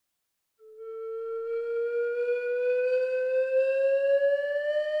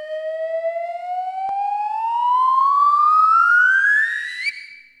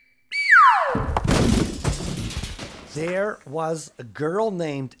There was a girl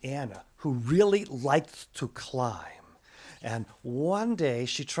named Anna who really liked to climb. And one day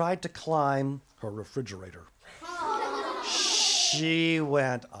she tried to climb her refrigerator. She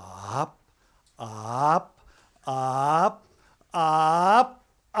went up, up, up, up,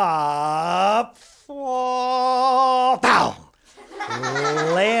 up, fall down.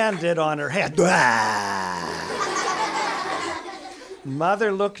 Landed on her head.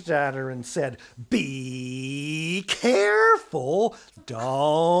 Mother looked at her and said, "Be careful,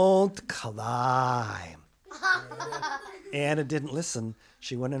 don't climb." Anna didn't listen.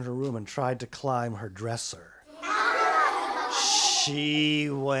 She went in her room and tried to climb her dresser.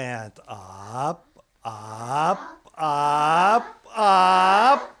 She went up, up, up,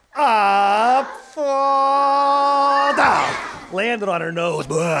 up, up, fall down. Landed on her nose.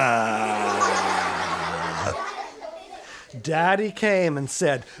 Daddy came and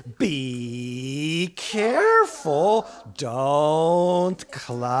said, "Be careful, don't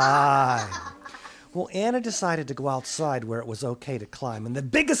climb." Well, Anna decided to go outside where it was okay to climb, and the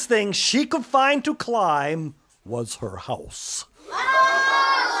biggest thing she could find to climb was her house.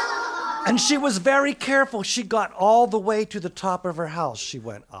 And she was very careful. She got all the way to the top of her house. She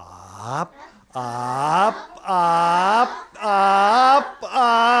went up, up, up, up,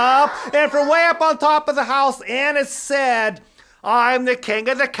 up. And from way up on top of the house, Anna said, "I'm the king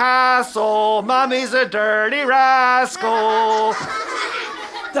of the castle. Mummy's a dirty rascal."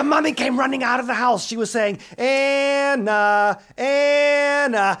 The mummy came running out of the house. She was saying, "Anna,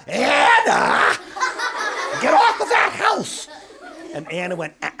 Anna, Anna, get off of that house." And Anna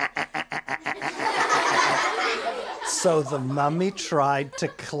went, "Ah, ah, ah, ah, ah, ah, ah." So the mummy tried to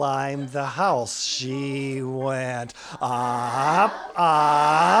climb the house. She went up,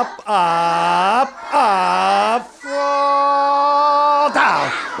 up, up, up, fall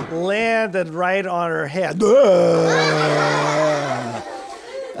down. Landed right on her head.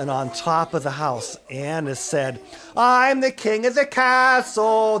 And on top of the house, Anna said, "I'm the king of the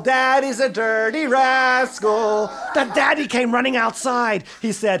castle. Daddy's a dirty rascal." The daddy came running outside.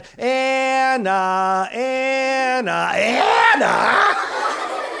 He said, "Anna, Anna, Anna,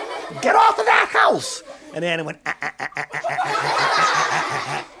 get off of that house." And Anna went, "Ah, ah, ah, ah, ah, ah, ah,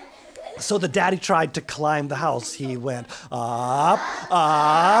 ah." So the daddy tried to climb the house. He went up,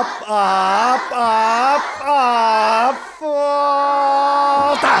 up, up, up, up,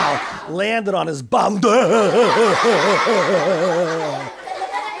 fall down. Landed on his bum.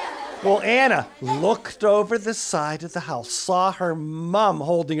 Well, Anna looked over the side of the house, saw her mom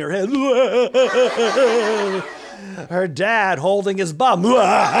holding her head, her dad holding his bum.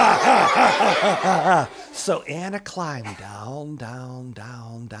 So Anna climbed down, down,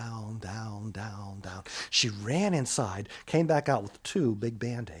 down, down, down, down, down. She ran inside, came back out with 2 big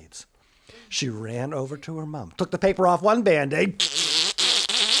Band-Aids. She ran over to her mom, took the paper off one Band-Aid,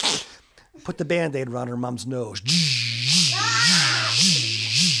 put the Band-Aid around her mom's nose.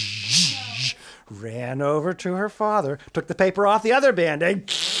 Ran over to her father, took the paper off the other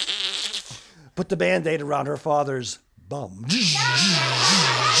Band-Aid, put the Band-Aid around her father's bum.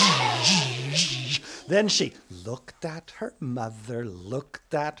 Then she looked at her mother,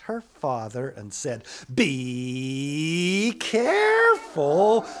 looked at her father, and said, "Be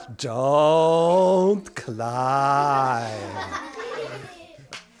careful, don't climb."